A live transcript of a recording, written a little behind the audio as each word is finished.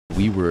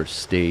We were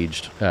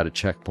staged at a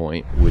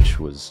checkpoint, which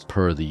was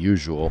per the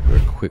usual. We're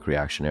a quick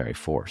reactionary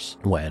force.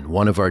 When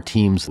one of our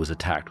teams was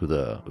attacked with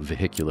a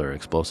vehicular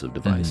explosive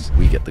device,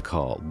 we get the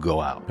call, go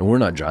out. And we're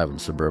not driving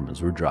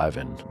Suburbans, we're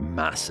driving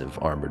massive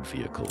armored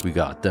vehicles. We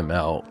got them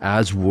out.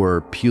 As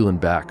we're peeling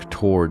back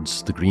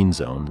towards the green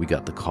zone, we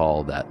got the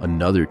call that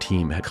another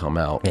team had come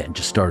out and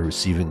just started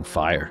receiving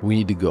fire. We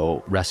need to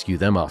go rescue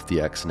them off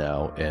the X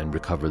now and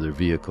recover their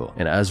vehicle.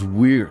 And as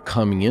we're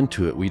coming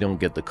into it, we don't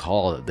get the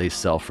call that they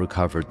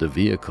self-recovered the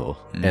vehicle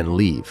and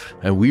leave.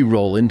 And we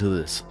roll into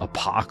this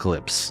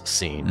apocalypse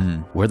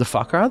scene. Where the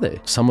fuck are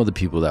they? Some of the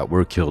people that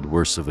were killed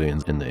were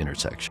civilians in the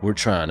intersection. We're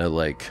trying to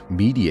like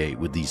mediate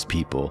with these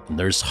people. And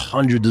there's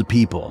hundreds of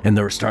people and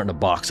they were starting to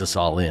box us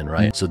all in,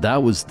 right? So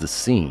that was the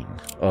scene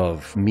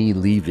of me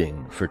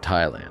leaving for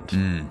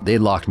Thailand. They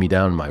locked me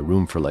down in my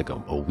room for like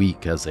a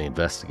week as they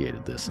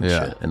investigated this and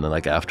shit. And then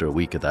like after a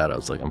week of that, I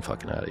was like, I'm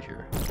fucking out of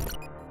here.